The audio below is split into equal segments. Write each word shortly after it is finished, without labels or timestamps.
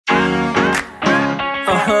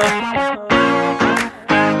Yeah.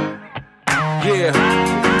 Yeah.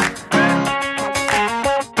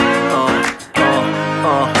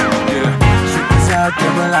 Shooting's out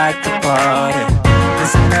there, we like to party.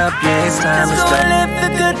 Listen up, yeah, it's time to start. Live the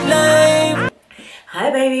good life.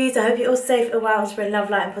 Hi babies, I hope you're all safe and well, spreading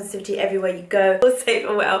love, light and positivity everywhere you go. All safe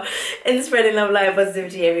and well and spreading love, light and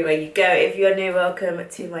positivity everywhere you go. If you're new, welcome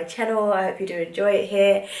to my channel. I hope you do enjoy it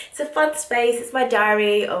here. It's a fun space. It's my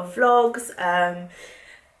diary of vlogs,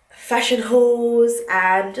 fashion hauls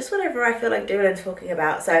and just whatever I feel like doing and talking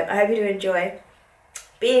about. So I hope you do enjoy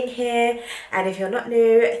being here, and if you're not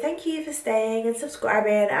new, thank you for staying and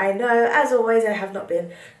subscribing. I know, as always, I have not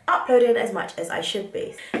been uploading as much as I should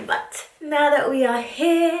be, but now that we are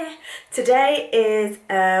here, today is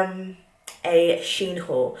a SHEIN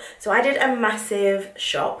haul. So I did a massive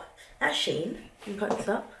shop at SHEIN. Can you put this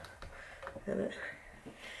up?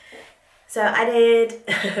 So I did,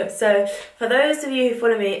 so for those of you who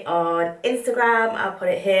follow me on Instagram, I'll put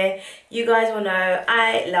it here. You guys will know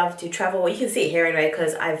I love to travel. Well, you can see it here anyway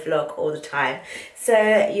because I vlog all the time.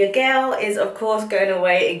 So your girl is of course going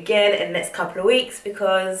away again in the next couple of weeks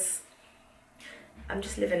because I'm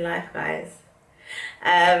just living life, guys.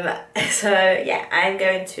 So yeah, I'm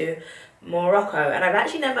going to Morocco, and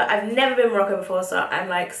I've never been to Morocco before, so I'm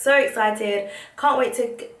like so excited. Can't wait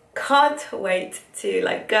to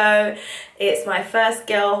like go. It's my first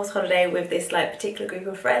girls holiday with this like particular group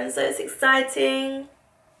of friends, so it's exciting.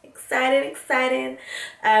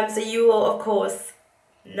 So you will of course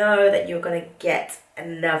know that you're gonna get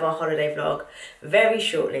another holiday vlog very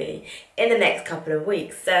shortly in the next couple of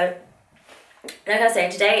weeks. So like I was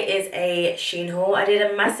saying, today is a SHEIN haul. I did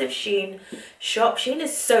a massive SHEIN shop. SHEIN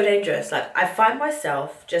is so dangerous. Like I find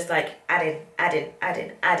myself just like adding.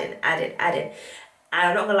 And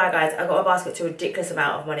I'm not gonna lie, guys, I got a basket to a ridiculous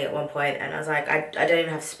amount of money at one point, and I was like, I don't even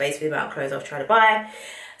have space for the amount of clothes I was trying to buy.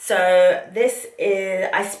 So this is,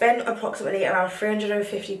 I spent approximately around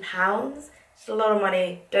 £350. It's a lot of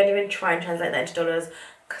money. Don't even try and translate that into dollars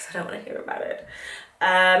because I don't want to hear about it.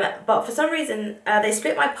 But for some reason, they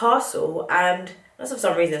split my parcel, and not for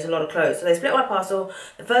some reason, it's a lot of clothes. So they split my parcel.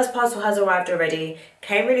 The first parcel has arrived already,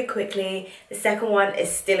 came really quickly. The second one is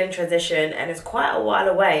still in transition and it's quite a while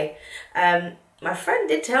away. My friend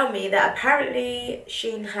did tell me that apparently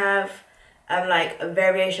SHEIN have like a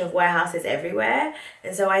variation of warehouses everywhere,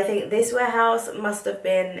 and so I think this warehouse must have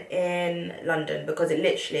been in London because it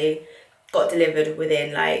literally got delivered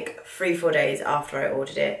within like 3-4 days after I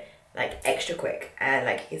ordered it, like extra quick, and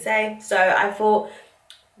like you can say. So I thought,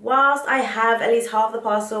 whilst I have at least half the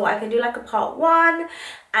parcel, I can do like a part 1,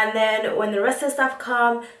 and then when the rest of the stuff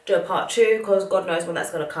come, do a part 2, because God knows when that's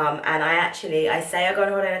gonna come. And I say I go on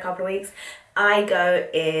holiday in a couple of weeks. I go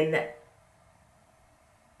in,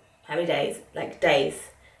 how many days? Like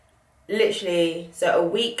days. Literally, so a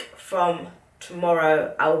week from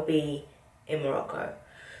tomorrow, I will be in Morocco.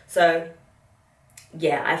 So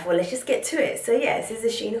yeah, I thought let's just get to it. So yeah, this is the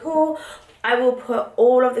SHEIN haul. I will put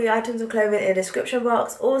all of the items of clothing in the description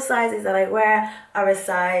box. All sizes that I wear are a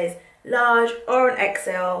size large or an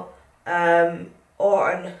XL,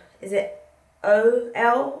 or an, is it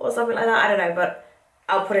OL or something like that? I don't know, but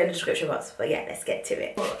I'll put it in the description box. But yeah, let's get to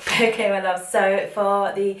it. Okay, my love. So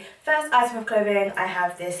for the first item of clothing, I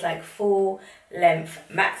have this like full length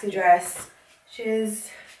maxi dress, which is,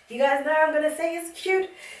 you guys know I'm gonna say it's cute.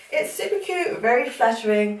 It's super cute, very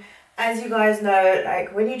flattering. As you guys know,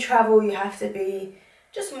 like when you travel, you have to be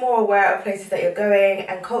just more aware of places that you're going,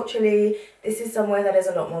 and culturally, this is somewhere that is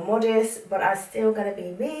a lot more modest, but I'm still gonna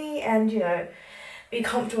be me and, you know, be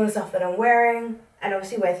comfortable in stuff that I'm wearing, and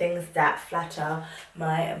obviously wear things that flatter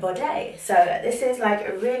my body. So this is like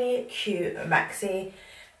a really cute maxi.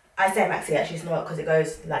 I say maxi, actually it's not, because it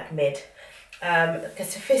goes like mid.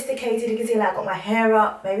 It's sophisticated. You can see like I got my hair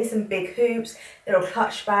up, maybe some big hoops, little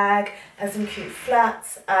clutch bag, and some cute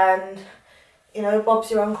flats, and you know,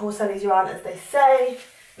 Bob's your uncle, Sally's your aunt, as they say.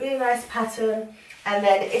 Really nice pattern. And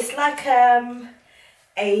then it's like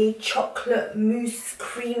a chocolate mousse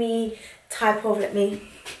creamy type of, let me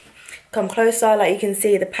come closer, like you can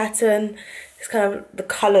see the pattern. It's kind of, the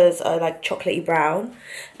colours are like chocolatey brown,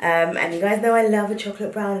 and you guys know I love a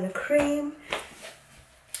chocolate brown and a cream.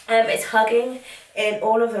 It's hugging in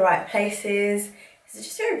all of the right places. It's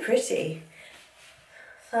just very pretty.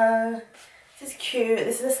 So this is cute.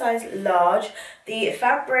 This is a size large. The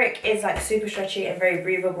fabric is like super stretchy and very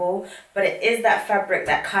breathable, but it is that fabric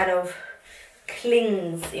that kind of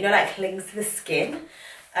clings, you know, like clings to the skin,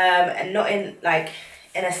 and not in like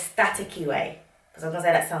in a staticky way, because I was gonna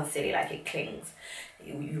say that sounds silly, like it clings.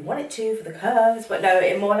 You want it to for the curves, but no,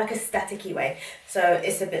 in more like a staticky way. So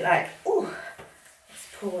it's a bit like, ooh, let's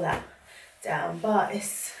pull that down, but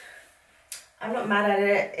I'm not mad at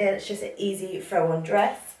it. It's just an easy throw-on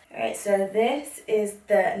dress. Alright, so this is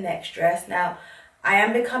the next dress. Now, I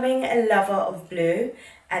am becoming a lover of blue,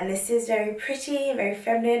 and this is very pretty, very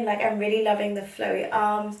feminine. Like, I'm really loving the flowy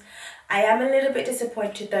arms. I am a little bit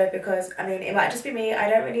disappointed though, because, I mean, it might just be me, I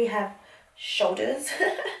don't really have shoulders.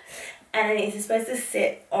 And it's supposed to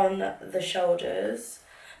sit on the shoulders,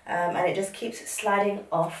 and it just keeps sliding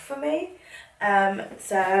off for me.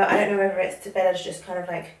 So I don't know whether it's better to just kind of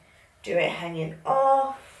like do it hanging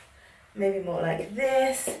off, maybe more like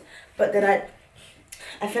this, but then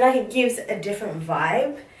I feel like it gives a different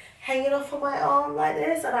vibe hanging off on my arm like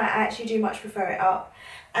this, and I actually do much prefer it up.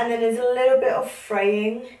 And then there's a little bit of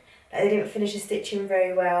fraying, like they didn't finish the stitching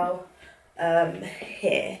very well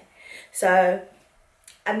here. So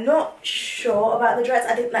I'm not sure about the dress.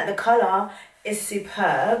 I think that the colour is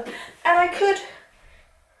superb, and I could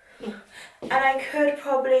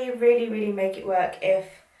probably really make it work if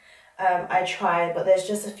I tried, but there's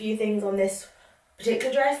just a few things on this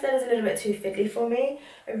particular dress that is a little bit too fiddly for me.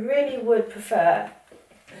 I really would prefer,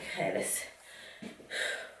 okay, let's,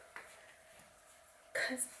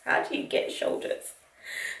 because how do you get shoulders?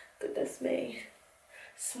 Goodness me.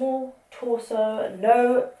 Small torso,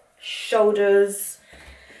 no shoulders,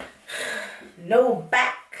 no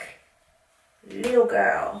back, little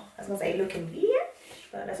girl. I was gonna say looking bitch,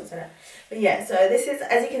 but let's not say that. But yeah, so this is,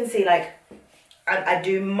 as you can see, like, I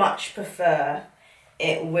do much prefer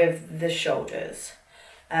it with the shoulders.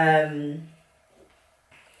 Yeah,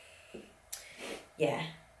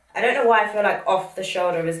 I don't know why I feel like off the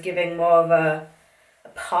shoulder is giving more of a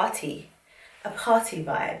party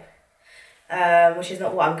vibe, which is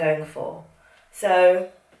not what I'm going for. So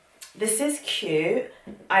this is cute.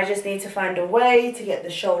 I just need to find a way to get the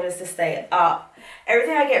shoulders to stay up.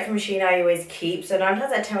 Everything I get from SHEIN I always keep, so 9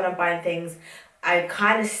 times out of 10 when I'm buying things, I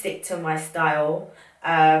kind of stick to my style.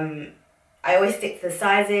 I always stick to the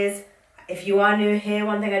sizes. If you are new here,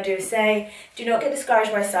 one thing I do say, do not get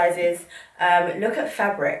discouraged by sizes. Look at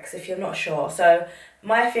fabrics if you're not sure. So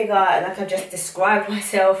my figure, like I just described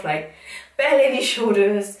myself, like barely any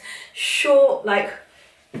shoulders, short like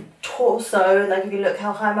torso, like if you look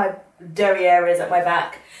how high my derriere is at my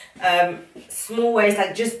back, small waist,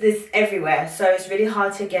 like just this everywhere. So it's really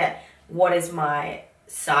hard to get what is my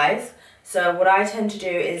size. So what I tend to do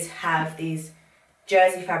is have these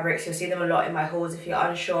jersey fabrics. You'll see them a lot in my hauls. If you're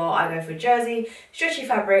unsure, I go for jersey, stretchy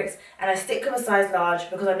fabrics, and I stick with a size large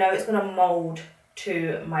because I know it's going to mold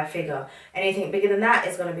to my figure. Anything bigger than that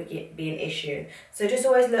is going to be an issue. So just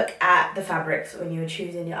always look at the fabrics when you're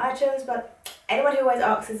choosing your items. But anyone who always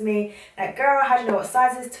asks me, like, girl, how do you know what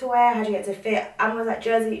sizes to wear? How do you get to fit? I'm always like,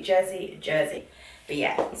 jersey, jersey, jersey. But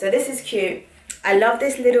yeah, so this is cute. I love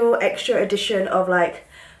this little extra addition of like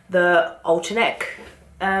the alternate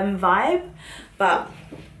vibe, but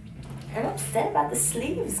I'm upset about the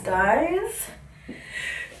sleeves, guys.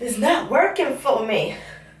 It's not working for me.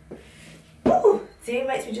 Ooh, see, it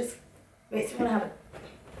makes me want to have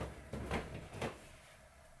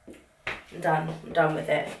it. I'm done with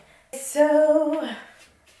it. So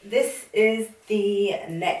this is the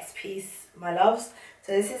next piece, my loves.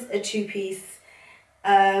 So this is a 2-piece.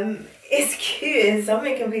 It's cute. It's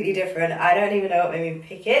something completely different. I don't even know what made me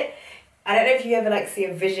pick it. I don't know if you ever like see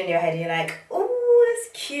a vision in your head and you're like, oh,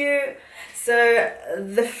 that's cute. So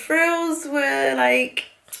the frills were like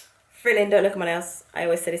frilling. Don't look at my nails. I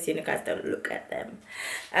always say this to you guys, don't look at them.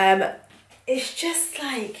 It's just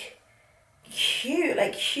like cute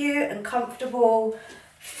and comfortable.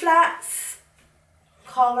 Flats,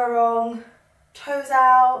 can't go wrong. Toes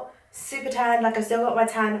out, super tan. Like I've still got my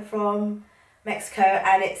tan from Mexico,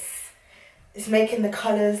 and it's making the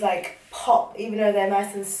colours like pop even though they're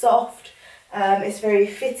nice and soft. It's very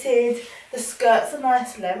fitted. The skirt's a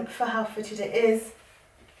nice length for how fitted it is,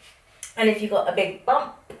 and if you've got a big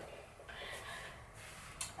bump,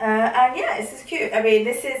 and yeah, this is cute. I mean,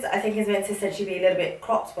 this is, I think, is meant to essentially be a little bit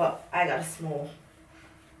cropped, but I got a small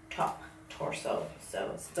top torso,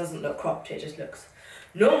 so it doesn't look cropped, it just looks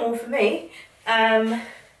normal for me.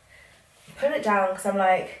 Put it down because I'm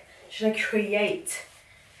like, should I create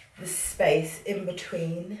the space in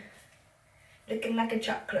between? Looking like a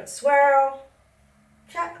chocolate swirl.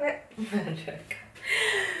 Chocolate.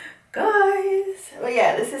 Guys. Well,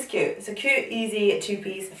 yeah, this is cute. It's a cute, easy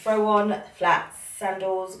 2-piece. Throw on, flats,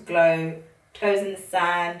 sandals, glow, toes in the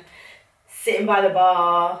sand, sitting by the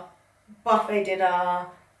bar, buffet dinner,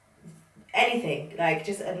 anything. Like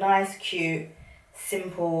just a nice, cute,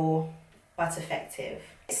 simple, but effective.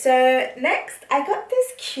 So next, I got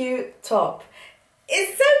this cute top.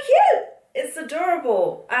 It's so cute. It's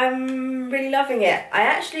adorable. I'm really loving it. I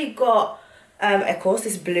actually got Of course,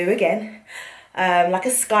 it's blue again. Like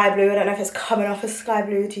a sky blue. I don't know if it's coming off as sky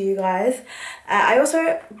blue to you guys. I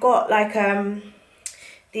also got like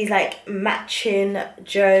these like matching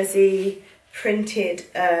jersey printed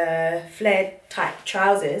flared type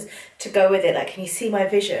trousers to go with it. Like, can you see my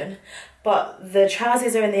vision? But the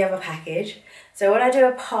trousers are in the other package. So when I do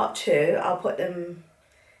a part 2, I'll put them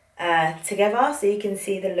together so you can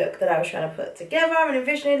see the look that I was trying to put together and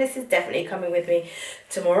envisioning. This is definitely coming with me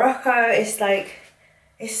to Morocco. It's like,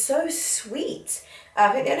 it's so sweet. I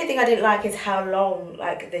think the only thing I didn't like is how long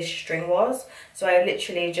like this string was. So I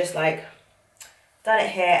literally just like done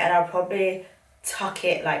it here, and I'll probably tuck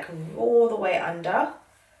it like all the way under.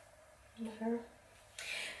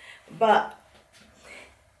 But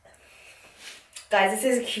guys,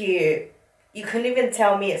 this is cute. You couldn't even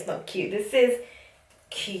tell me it's not cute. This is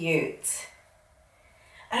cute.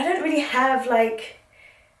 I don't really have like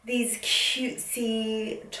these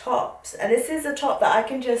cutesy tops, and this is a top that I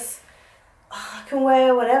can just, I can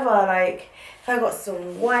wear whatever. Like if I got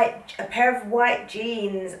some a pair of white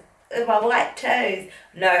jeans with my white toes,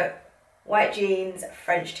 no, white jeans,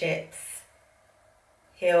 French tips,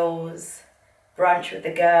 heels, brunch with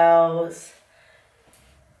the girls,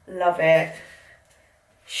 love it.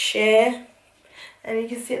 SHEIN, and you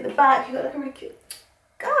can see at the back you got like a really cute,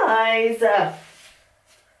 guys.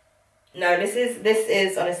 No, this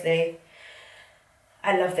is honestly,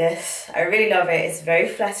 I love this. I really love it. It's very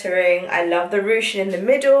flattering. I love the ruching in the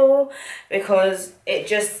middle because it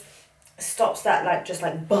just stops that like just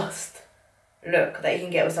like bust look that you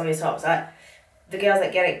can get with some of these tops. Like the girls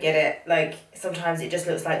that get it. Like sometimes it just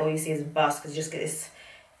looks like all you see is bust because you just get this.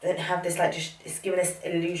 Then have this like just, it's giving this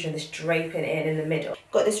illusion, this draping in the middle.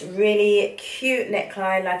 Got this really cute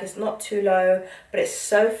neckline, like it's not too low, but it's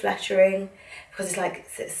so flattering because it's like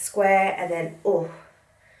it's square, and then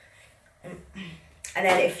and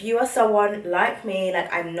then if you are someone like me,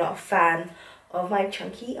 like I'm not a fan of my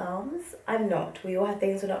chunky arms. I'm not. We all have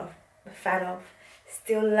things we're not a fan of.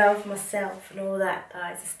 Still love myself and all that,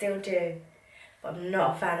 guys. I still do, but I'm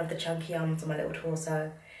not a fan of the chunky arms on my little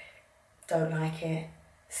torso. Don't like it.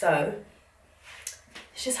 So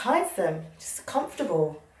it just hides them, just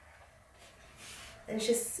comfortable. And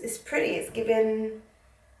it's pretty, it's giving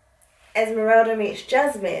Esmeralda meets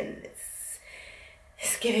Jasmine.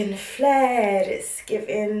 It's giving flared, it's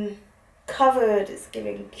giving covered, it's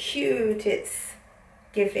giving cute, it's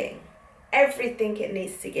giving everything it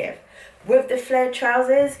needs to give. With the flared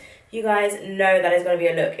trousers, you guys know that is going to be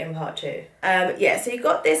a look in part 2. Yeah, so you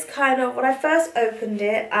got this kind of, when I first opened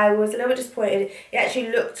it, I was a little bit disappointed. It actually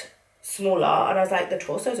looked smaller, and I was like, the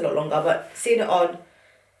torso is a lot longer, but seeing it on,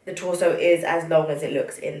 the torso is as long as it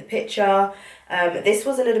looks in the picture. This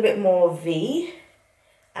was a little bit more V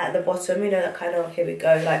at the bottom, you know, that kind of, here we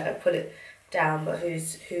go, like I put it down, but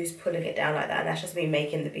who's pulling it down like that? And that's just me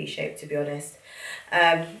making the V shape, to be honest.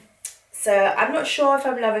 So I'm not sure if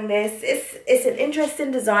I'm loving this. It's an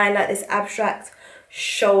interesting design, like this abstract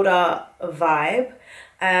shoulder vibe.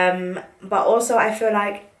 But also I feel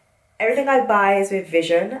like everything I buy is with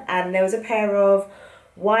vision. And there was a pair of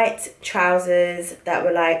white trousers that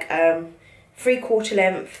were like 3/4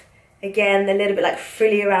 length. Again, a little bit like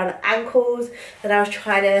frilly around the ankles that I was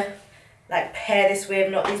trying to like pair this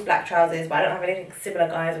with. Not these black trousers, but I don't have anything similar,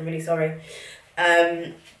 guys. I'm really sorry.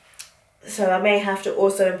 So I may have to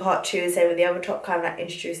also in part 2, same with the other top, kind of like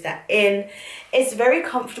introduce that in. It's very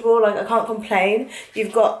comfortable, like I can't complain.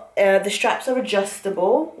 You've got the straps are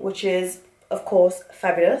adjustable, which is of course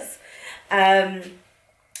fabulous.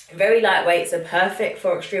 Very lightweight, so perfect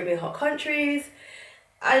for extremely hot countries.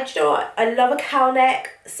 Do you know what? I love a cow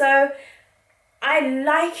neck, so I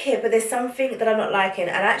like it, but there's something that I'm not liking,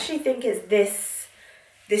 and I actually think it's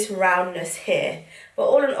this roundness here. But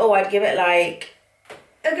all in all, I'd give it like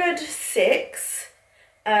a good 6.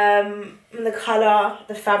 And the colour,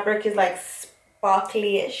 the fabric is like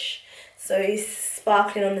sparkly-ish, so it's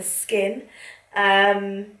sparkling on the skin.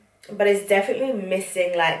 But it's definitely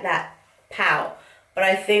missing like that pout. But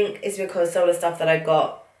I think it's because some of the stuff that I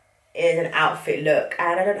got is an outfit look,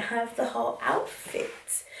 and I don't have the whole outfit.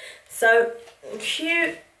 So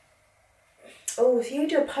cute. Oh, so you can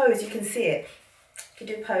do a pose, you can see it. You can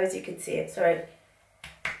do a pose, you can see it. Sorry.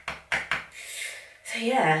 So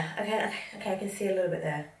yeah, okay, I can see a little bit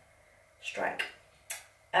there. Strike.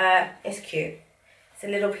 It's cute. It's a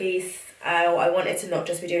little piece. I wanted to not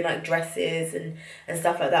just be doing like dresses and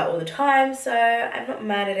stuff like that all the time, so I'm not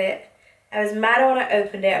mad at it. I was mad when I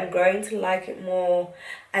opened it. I'm growing to like it more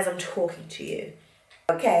as I'm talking to you.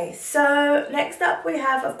 Okay, so next up we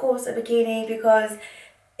have, of course, a bikini, because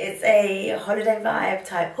It's a holiday vibe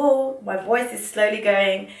type haul. My voice is slowly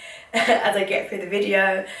going as I get through the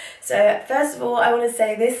video. So first of all, I want to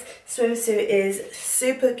say this swimsuit is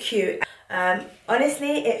super cute.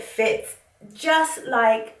 Honestly, it fits just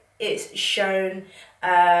like it's shown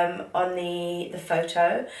on the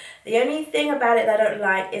photo. The only thing about it that I don't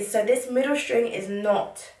like is, so this middle string is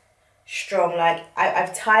not strong. Like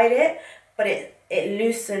I've tied it, but it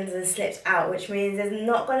loosens and slips out, which means there's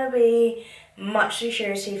not going to be much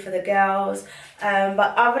security for the girls.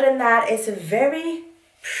 But other than that, it's a very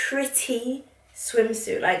pretty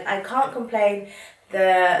swimsuit. Like, I can't complain.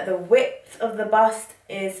 The width of the bust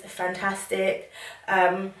is fantastic.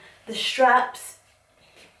 The straps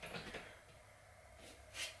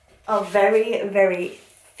are very, very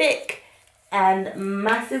thick and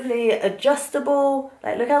massively adjustable.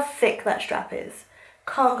 Like, look how thick that strap is.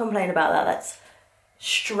 Can't complain about that. That's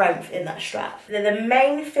strength in that strap. The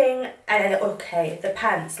main thing, and okay, the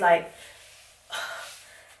pants, like,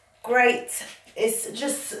 great. It's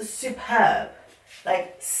just superb,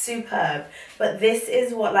 like superb. But this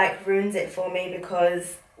is what like ruins it for me,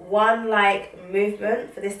 because one, like,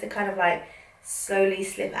 movement for this to kind of like slowly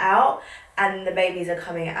slip out, and the babies are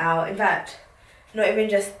coming out. In fact, not even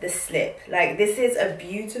just the slip. Like, this is a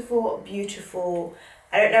beautiful, beautiful,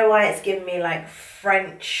 I don't know why it's giving me like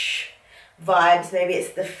French vibes. Maybe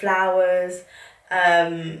it's the flowers.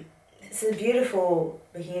 It's a beautiful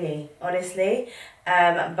bikini, honestly.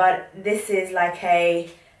 But this is like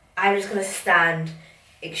I'm just gonna stand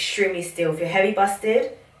extremely still. If you're heavy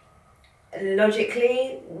busted,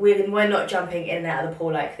 logically, we're not jumping in and out of the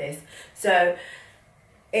pool like this. So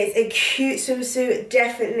it's a cute swimsuit,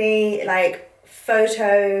 definitely like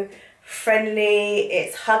photo friendly.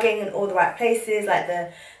 It's hugging in all the right places. Like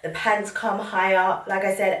the pants come high up, like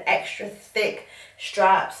I said, extra thick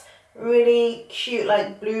straps, really cute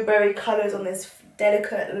like blueberry colors on this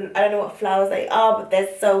delicate, I don't know what flowers they are, but they're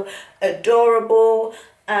so adorable.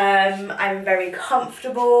 I'm very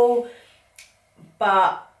comfortable,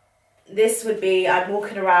 but this would be, I'm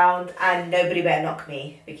walking around and nobody better knock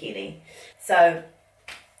me bikini. So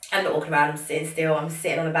I'm not walking around, I'm sitting still, I'm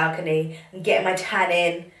sitting on the balcony and getting my tan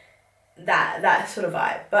in, that sort of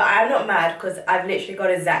vibe. But I'm not mad, because I've literally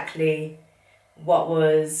got exactly what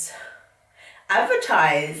was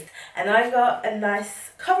advertised, and I've got a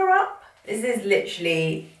nice cover up. This is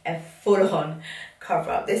literally a full-on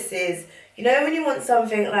cover up. This is, you know, when you want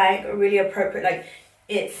something like really appropriate, like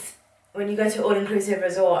it's when you go to an all-inclusive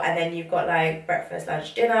resort and then you've got like breakfast,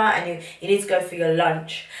 lunch, dinner, and you need to go for your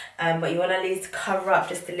lunch, but you want to at least cover up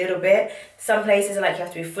just a little bit. Some places are like you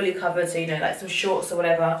have to be fully covered, so you know, like some shorts or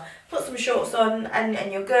whatever, put some shorts on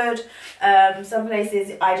and you're good. Some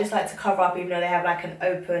places I just like to cover up even though they have like an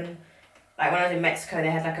open, like when I was in Mexico,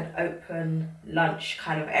 they had like an open lunch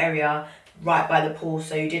kind of area right by the pool,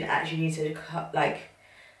 so you didn't actually need to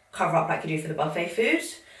cover up like you do for the buffet food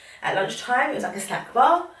at lunchtime. It was like a snack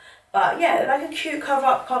bar. But yeah, like a cute cover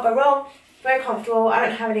up, can't go wrong. Very comfortable. I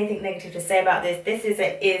don't have anything negative to say about this. This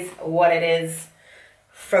is what it is.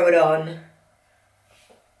 Throw it on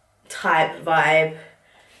type vibe.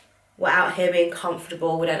 We're out here being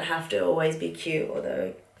comfortable. We don't have to always be cute,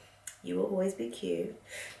 although you will always be cute.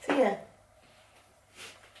 So yeah.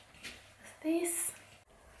 This.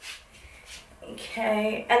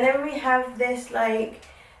 Okay, and then we have this, like,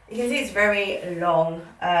 you can see it's very long.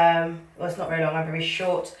 Well, it's not very long, I'm very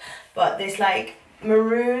short. But this like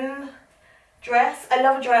maroon dress. I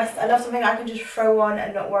love a dress. I love something I can just throw on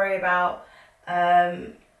and not worry about.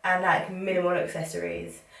 And like minimal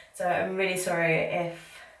accessories. So I'm really sorry if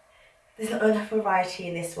there's not enough variety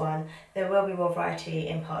in this one. There will be more variety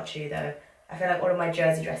in part 2 though. I feel like all of my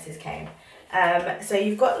jersey dresses came. So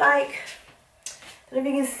you've got like, I don't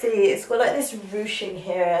know if you can see, it's got like this ruching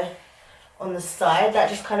here on the side that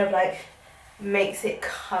just kind of like makes it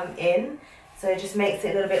come in. So it just makes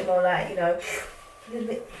it a little bit more like, you know, a little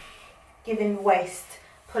bit giving waist,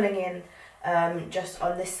 pulling in just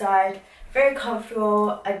on this side. Very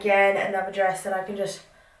comfortable. Again, another dress that I can just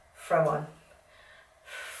throw on.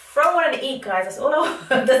 Throw on and eat, guys. That's all I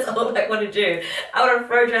want to do. I want to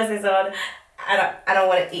throw dresses on and I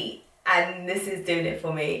want to eat. And this is doing it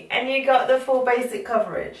for me. And you got the full basic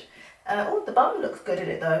coverage. Oh, the bum looks good in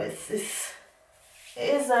it though. It is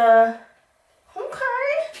okay.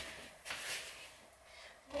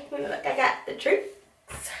 Look like I got the truth.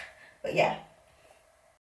 But yeah.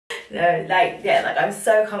 No, like, yeah, like I'm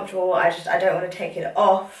so comfortable. I don't want to take it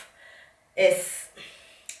off. It's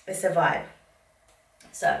a vibe.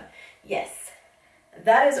 So yes,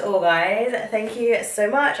 that is all, guys. Thank you so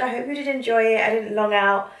much. I hope you did enjoy it. I didn't long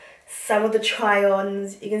out some of the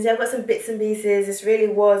try-ons. You can see I've got some bits and pieces. This really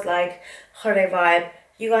was like holiday vibe.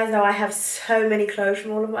 You guys know I have so many clothes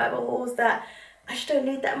from all of my other hauls that I just don't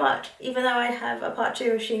need that much, even though I have a part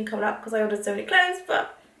 2 of SHEIN coming up because I ordered so many clothes.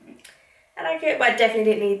 But I don't care. But I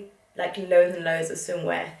definitely didn't need like loads and loads of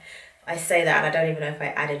swimwear. I say that and I don't even know if I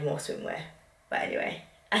added more swimwear. But anyway,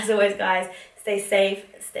 as always guys, stay safe,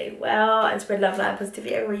 stay well, and spread love, light, and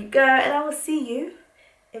positivity everywhere you go. And I will see you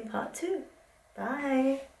in part 2.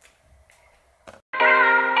 Bye.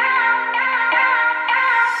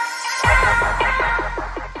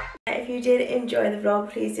 If you did enjoy the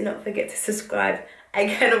vlog, please do not forget to subscribe. I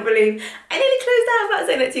cannot believe I nearly closed out about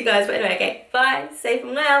saying that to you guys. But anyway, okay, bye, safe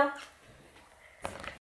and well.